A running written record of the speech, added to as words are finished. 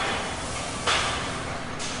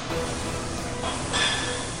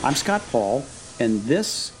I'm Scott Paul, and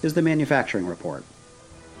this is the Manufacturing Report.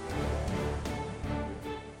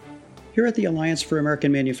 Here at the Alliance for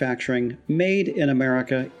American Manufacturing, Made in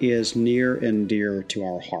America is near and dear to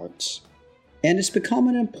our hearts. And it's become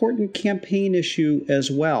an important campaign issue as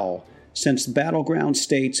well, since battleground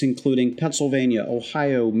states including Pennsylvania,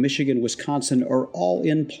 Ohio, Michigan, Wisconsin are all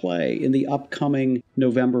in play in the upcoming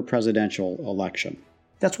November presidential election.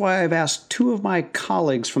 That's why I've asked two of my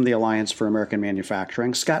colleagues from the Alliance for American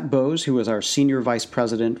Manufacturing, Scott Bowes, who is our Senior Vice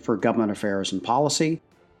President for Government Affairs and Policy,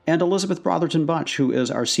 and Elizabeth Brotherton-Bunch, who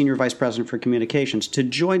is our Senior Vice President for Communications, to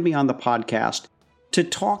join me on the podcast to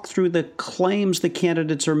talk through the claims the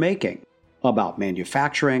candidates are making about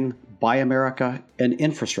manufacturing, Buy America, and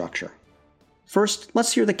infrastructure. First,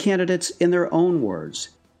 let's hear the candidates in their own words.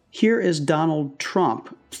 Here is Donald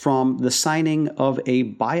Trump from the signing of a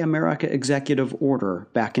Buy America executive order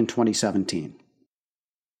back in 2017.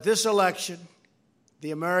 This election,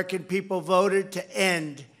 the American people voted to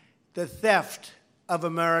end the theft of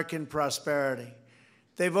American prosperity.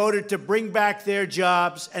 They voted to bring back their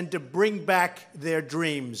jobs and to bring back their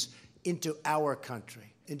dreams into our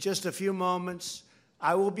country. In just a few moments,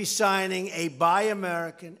 I will be signing a Buy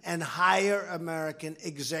American and Hire American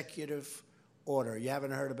executive order. You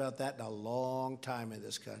haven't heard about that in a long time in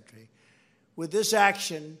this country. With this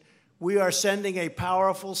action, we are sending a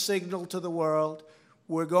powerful signal to the world.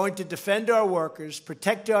 We're going to defend our workers,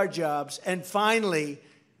 protect our jobs, and finally,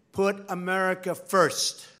 put America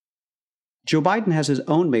first. Joe Biden has his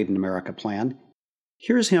own Made in America plan.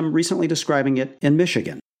 Here's him recently describing it in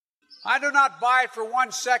Michigan. I do not buy it for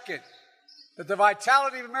 1 second that the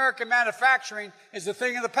vitality of American manufacturing is a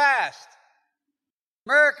thing of the past.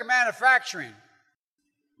 American manufacturing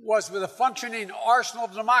was with a functioning arsenal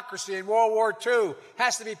of democracy in World War II,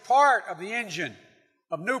 has to be part of the engine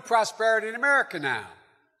of new prosperity in America now.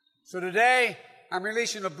 So today, I'm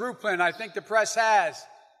releasing a blueprint I think the press has,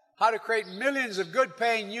 how to create millions of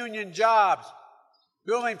good-paying union jobs,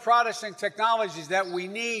 building products and technologies that we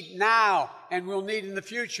need now and will need in the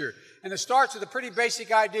future. And it starts with a pretty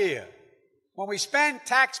basic idea. When we spend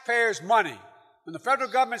taxpayers' money, when the federal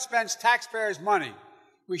government spends taxpayers' money,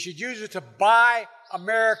 we should use it to buy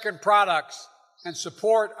American products and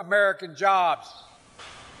support American jobs.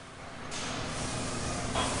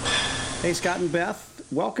 Hey, Scott and Beth,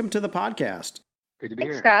 welcome to the podcast. Good to be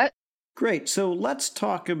here. Scott. Great. So let's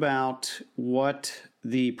talk about what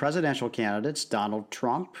the presidential candidates, Donald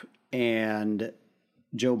Trump and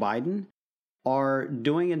Joe Biden, are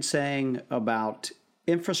doing and saying about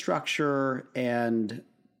infrastructure and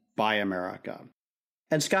Buy America.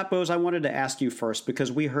 And Scott Bowes, I wanted to ask you first,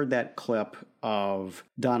 because we heard that clip of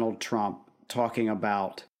Donald Trump talking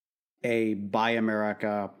about a Buy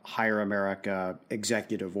America, Hire America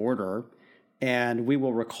executive order. And we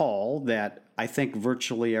will recall that I think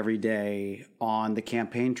virtually every day on the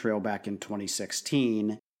campaign trail back in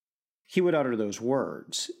 2016, he would utter those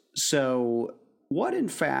words. So what, in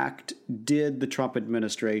fact, did the Trump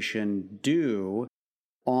administration do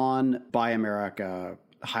on Buy America,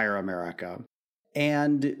 Hire America?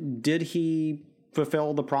 And did he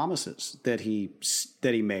fulfill the promises that he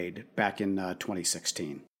made back in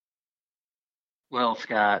 2016? Well,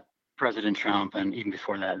 Scott, President Trump, and even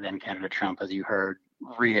before that, then candidate Trump, as you heard,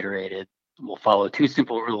 reiterated, will follow two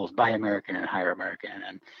simple rules: Buy American and Hire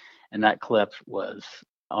American. And that clip was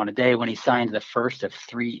on a day when he signed the first of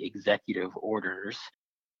three executive orders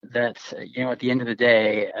that, at the end of the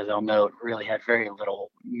day, as I'll note, really had very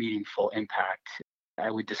little meaningful impact.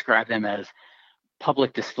 I would describe them as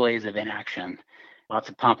public displays of inaction. Lots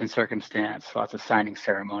of pomp and circumstance, lots of signing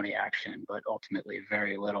ceremony action, but ultimately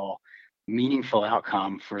very little meaningful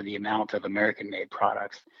outcome for the amount of American-made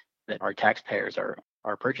products that our taxpayers are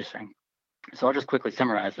purchasing. So I'll just quickly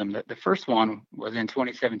summarize them. The first one was in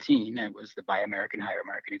 2017. It was the Buy American, Hire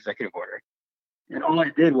American executive order. And all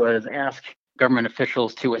it did was ask government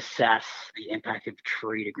officials to assess the impact of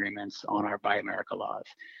trade agreements on our Buy America laws.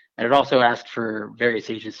 And it also asked for various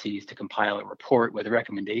agencies to compile a report with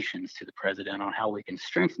recommendations to the president on how we can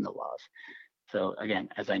strengthen the laws. So again,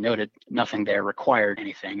 as I noted, nothing there required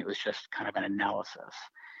anything. It was just kind of an analysis.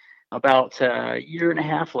 About a year and a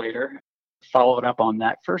half later, followed up on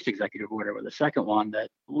that first executive order with a second one that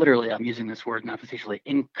literally, I'm using this word not facetiously,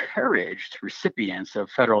 encouraged recipients of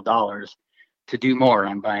federal dollars to do more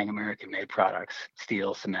on buying American-made products,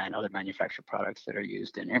 steel, cement, other manufactured products that are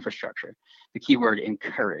used in infrastructure. The key word,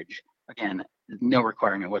 encourage. Again, no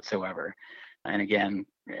requirement whatsoever. And again,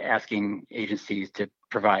 asking agencies to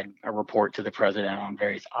provide a report to the president on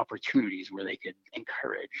various opportunities where they could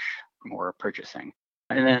encourage more purchasing.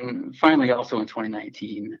 And then finally, also in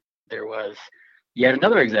 2019, there was yet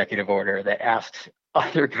another executive order that asked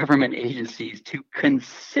other government agencies to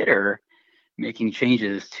consider making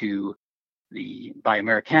changes to the Buy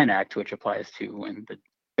American Act, which applies to when the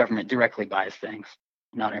government directly buys things,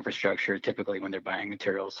 not infrastructure, typically when they're buying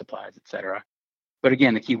materials, supplies, et cetera. But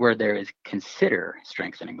again, the key word there is consider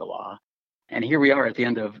strengthening the law. And here we are at the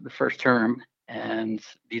end of the first term, and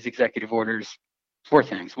these executive orders, four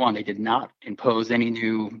things. One, they did not impose any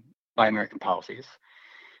new Buy American policies.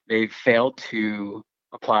 They've failed to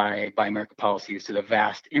apply Buy American policies to the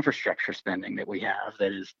vast infrastructure spending that we have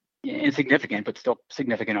that is insignificant, but still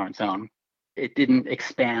significant on its own. It didn't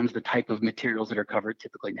expand the type of materials that are covered.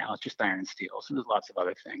 Typically now it's just iron and steel. So there's lots of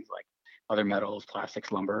other things like other metals,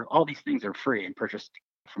 plastics, lumber. All these things are free and purchased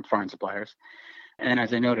from foreign suppliers. And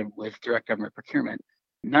as I noted with direct government procurement,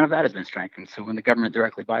 none of that has been strengthened. So when the government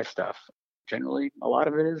directly buys stuff, generally a lot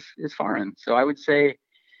of it is foreign. So I would say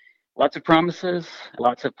lots of promises,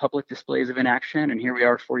 lots of public displays of inaction. And here we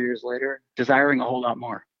are 4 years later, desiring a whole lot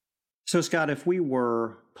more. So, Scott, if we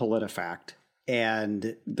were PolitiFact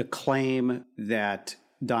and the claim that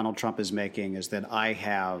Donald Trump is making is that I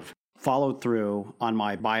have followed through on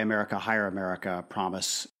my Buy America, Hire America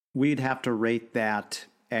promise, we'd have to rate that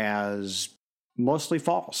as mostly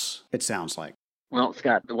false, it sounds like. Well,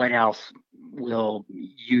 Scott, the White House will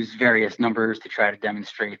use various numbers to try to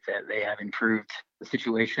demonstrate that they have improved the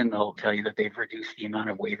situation. They'll tell you that they've reduced the amount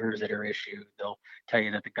of waivers that are issued. They'll tell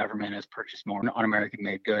you that the government has purchased more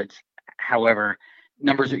un-American-made goods. However,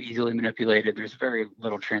 numbers are easily manipulated. There's very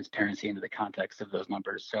little transparency into the context of those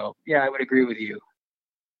numbers. So, yeah, I would agree with you.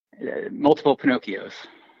 Multiple Pinocchios.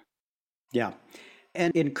 Yeah.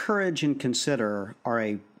 And encourage and consider are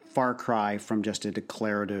a far cry from just a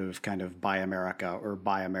declarative kind of Buy America or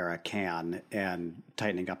Buy American and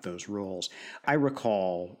tightening up those rules. I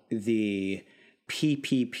recall the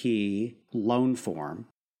PPP loan form,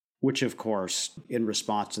 which, of course, in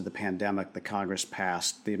response to the pandemic, the Congress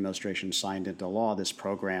passed, the administration signed into law this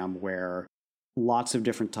program where lots of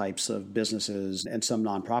different types of businesses and some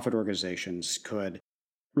nonprofit organizations could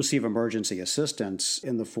receive emergency assistance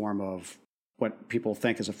in the form of what people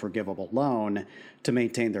think is a forgivable loan to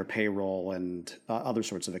maintain their payroll and other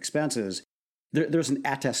sorts of expenses. There's an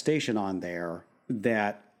attestation on there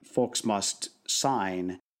that folks must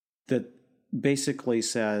sign that basically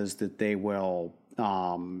says that they will,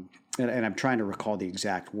 and I'm trying to recall the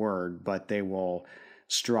exact word, but they will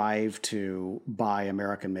strive to buy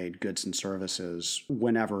American-made goods and services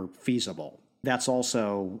whenever feasible. That's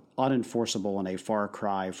also unenforceable and a far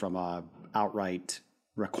cry from a outright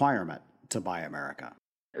requirement to Buy America.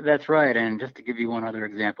 That's right. And just to give you one other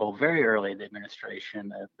example, very early in the administration,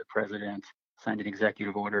 the president signed an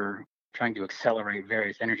executive order trying to accelerate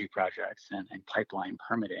various energy projects and pipeline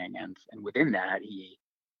permitting. And within that, he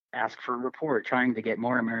asked for a report trying to get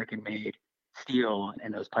more American-made steel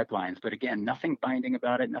in those pipelines. But again, nothing binding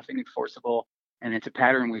about it, nothing enforceable. And it's a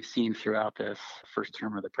pattern we've seen throughout this first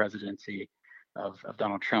term of the presidency of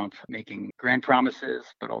Donald Trump, making grand promises,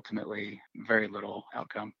 but ultimately very little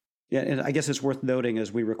outcome. Yeah, and I guess it's worth noting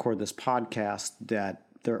as we record this podcast that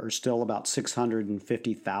there are still about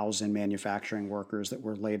 650,000 manufacturing workers that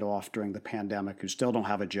were laid off during the pandemic who still don't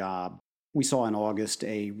have a job. We saw in August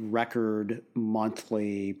a record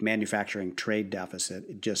monthly manufacturing trade deficit.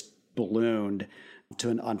 It just ballooned to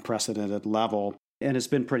an unprecedented level, and it's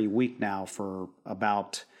been pretty weak now for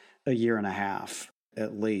about a year and a half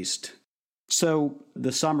at least. So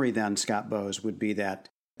the summary then, Scott Bowes, would be that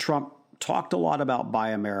Trump talked a lot about Buy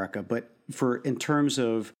America, but in terms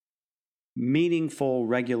of meaningful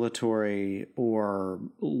regulatory or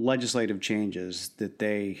legislative changes that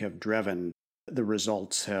they have driven, the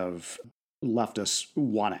results have left us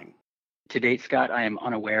wanting. To date, Scott, I am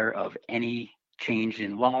unaware of any change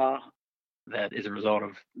in law that is a result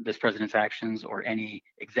of this president's actions or any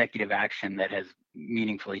executive action that has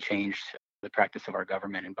meaningfully changed the practice of our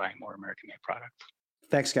government in buying more American-made products.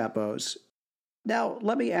 Thanks, Scott Bowes. Now,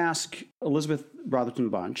 let me ask Elizabeth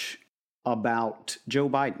Brotherton-Bunch about Joe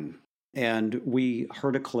Biden. And we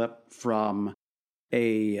heard a clip from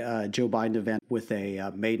a Joe Biden event with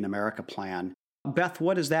a Made in America plan. Beth,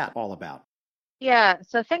 what is that all about? Yeah,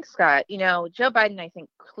 so thanks, Scott. Joe Biden, I think,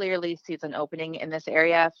 clearly sees an opening in this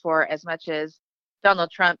area. For as much as Donald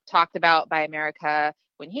Trump talked about Buy America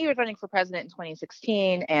when he was running for president in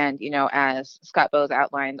 2016, and, as Scott Bowes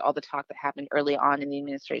outlined, all the talk that happened early on in the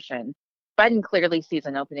administration, Biden clearly sees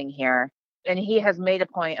an opening here. And he has made a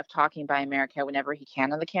point of talking Buy America whenever he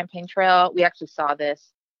can on the campaign trail. We actually saw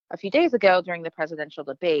this a few days ago during the presidential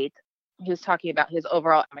debate. He was talking about his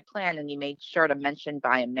overall economic plan, and he made sure to mention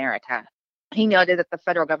Buy America. He noted that the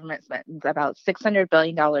federal government spends about $600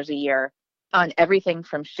 billion a year on everything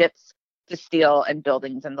from ships to steel and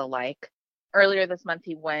buildings and the like. Earlier this month,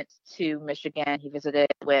 he went to Michigan. He visited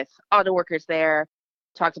with auto workers there,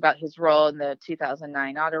 talked about his role in the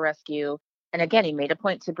 2009 auto rescue. And again, he made a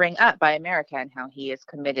point to bring up Buy America and how he is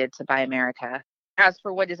committed to Buy America. As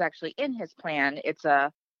for what is actually in his plan, it's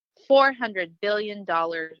a $400 billion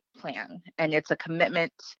plan, and it's a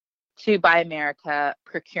commitment to Buy America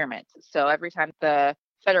procurement. So every time the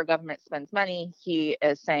federal government spends money, he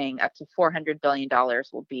is saying up to $400 billion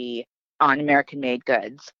will be on American-made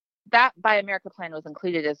goods. That Buy America plan was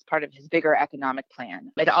included as part of his bigger economic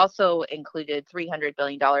plan. It also included $300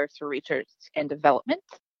 billion for research and development,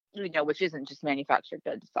 which isn't just manufactured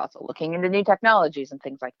goods. It's also looking into new technologies and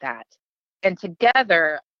things like that. And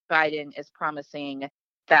together, Biden is promising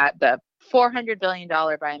that the $400 billion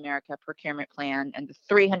Buy America procurement plan and the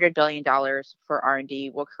 $300 billion for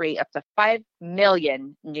R&D will create up to 5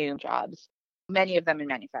 million new jobs, many of them in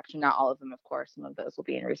manufacturing, not all of them, of course. Some of those will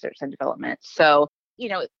be in research and development. So,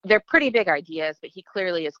 they're pretty big ideas, but he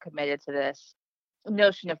clearly is committed to this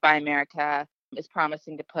notion of Buy America, is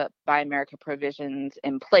promising to put Buy America provisions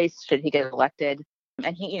in place should he get elected.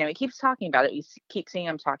 And he keeps talking about it. We keep seeing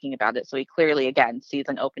him talking about it. So he clearly, again, sees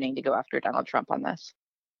an opening to go after Donald Trump on this.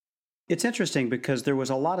 It's interesting because there was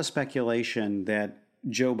a lot of speculation that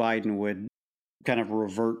Joe Biden would kind of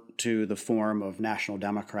revert to the form of National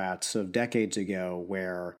Democrats of decades ago,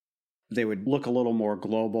 where they would look a little more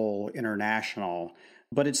global, international.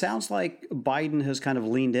 But it sounds like Biden has kind of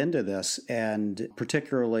leaned into this, and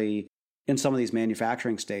particularly in some of these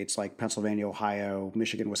manufacturing states like Pennsylvania, Ohio,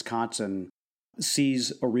 Michigan, Wisconsin,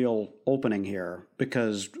 sees a real opening here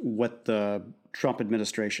because what the Trump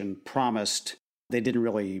administration promised, they didn't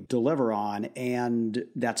really deliver on, and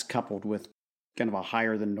that's coupled with kind of a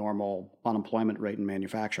higher than normal unemployment rate in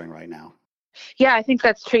manufacturing right now. Yeah, I think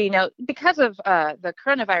that's true. Because of the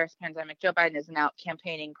coronavirus pandemic, Joe Biden isn't out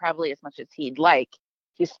campaigning probably as much as he'd like.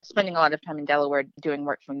 He's spending a lot of time in Delaware doing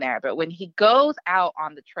work from there. But when he goes out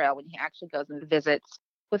on the trail, when he actually goes and visits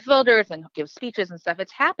with voters and gives speeches and stuff,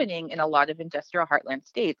 it's happening in a lot of industrial heartland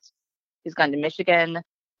states. He's gone to Michigan.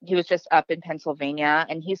 He was just up in Pennsylvania,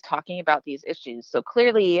 and he's talking about these issues. So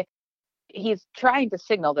clearly, he's trying to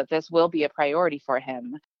signal that this will be a priority for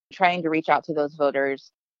him, trying to reach out to those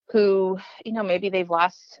voters who, maybe they've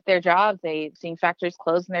lost their jobs. They've seen factories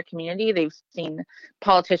close in their community. They've seen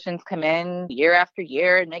politicians come in year after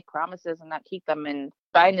year and make promises and not keep them. And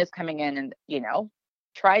Biden is coming in and,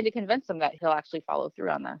 trying to convince them that he'll actually follow through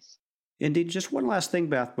on this. Indeed. Just one last thing,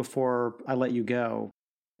 Beth, before I let you go.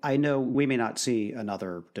 I know we may not see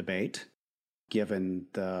another debate given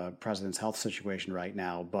the president's health situation right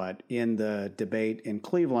now, but in the debate in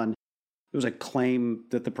Cleveland, there was a claim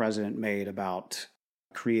that the president made about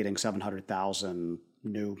creating 700,000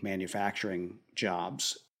 new manufacturing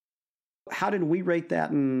jobs. How did we rate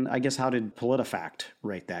that? And I guess how did PolitiFact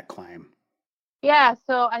rate that claim? Yeah,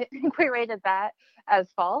 so I think we rated that as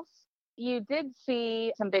false. You did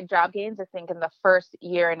see some big job gains, I think, in the first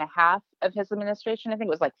year and a half of his administration. I think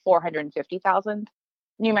it was like 450,000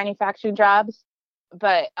 new manufacturing jobs.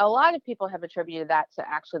 But a lot of people have attributed that to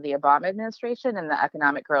actually the Obama administration and the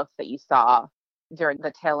economic growth that you saw during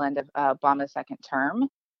the tail end of Obama's second term.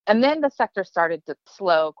 And then the sector started to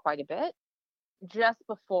slow quite a bit. Just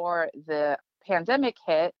before the pandemic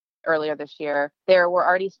hit earlier this year, there were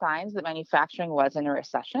already signs that manufacturing was in a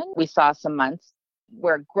recession. We saw some months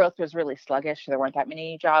where growth was really sluggish. There weren't that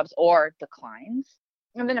many jobs or declines.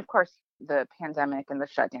 And then, of course, the pandemic and the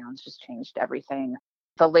shutdowns just changed everything.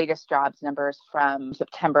 The latest jobs numbers from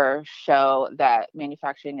September show that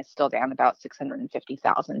manufacturing is still down about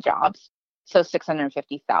 650,000 jobs. So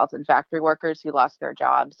 650,000 factory workers who lost their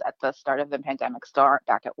jobs at the start of the pandemic still aren't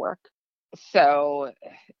back at work. So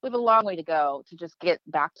we have a long way to go to just get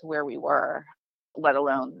back to where we were, let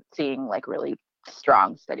alone seeing like really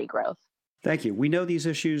strong, steady growth. Thank you. We know these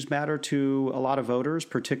issues matter to a lot of voters,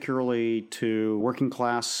 particularly to working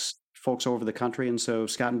class folks over the country. And so,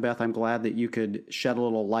 Scott and Beth, I'm glad that you could shed a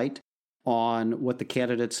little light on what the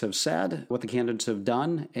candidates have said, what the candidates have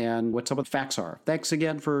done, and what some of the facts are. Thanks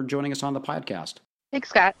again for joining us on the podcast. Thanks,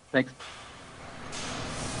 Scott. Thanks.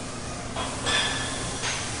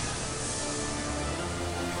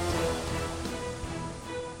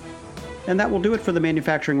 And that will do it for the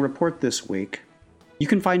Manufacturing Report this week. You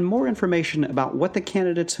can find more information about what the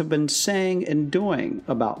candidates have been saying and doing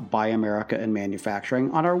about Buy America and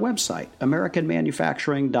manufacturing on our website,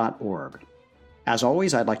 americanmanufacturing.org. As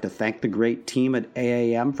always, I'd like to thank the great team at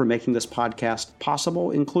AAM for making this podcast possible,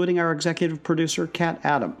 including our executive producer, Kat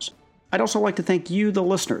Adams. I'd also like to thank you, the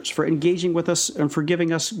listeners, for engaging with us and for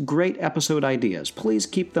giving us great episode ideas. Please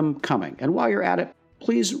keep them coming. And while you're at it,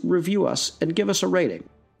 please review us and give us a rating.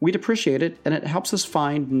 We'd appreciate it, and it helps us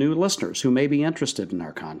find new listeners who may be interested in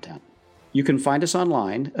our content. You can find us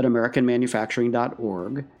online at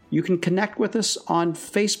americanmanufacturing.org. You can connect with us on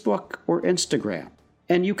Facebook or Instagram.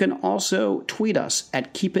 And you can also tweet us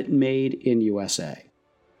at KeepItMadeInUSA.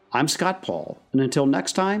 I'm Scott Paul, and until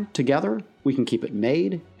next time, together, we can keep it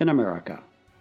made in America.